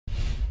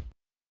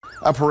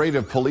A parade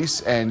of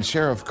police and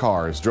sheriff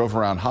cars drove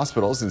around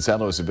hospitals in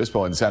San Luis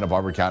Obispo and Santa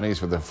Barbara counties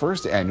for the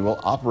first annual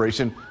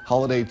Operation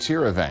Holiday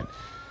Cheer event.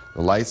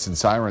 The lights and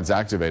sirens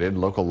activated.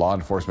 Local law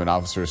enforcement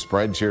officers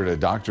spread cheer to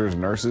doctors,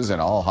 nurses, and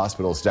all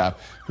hospital staff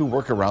who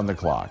work around the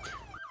clock.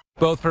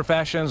 Both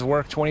professions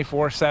work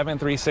 24/7,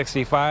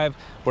 365.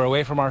 We're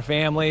away from our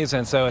families,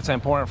 and so it's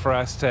important for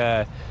us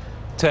to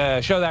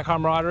show that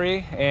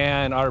camaraderie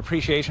and our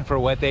appreciation for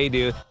what they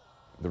do.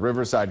 The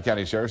Riverside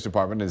County Sheriff's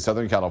Department in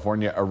Southern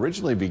California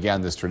originally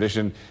began this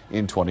tradition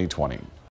in 2020.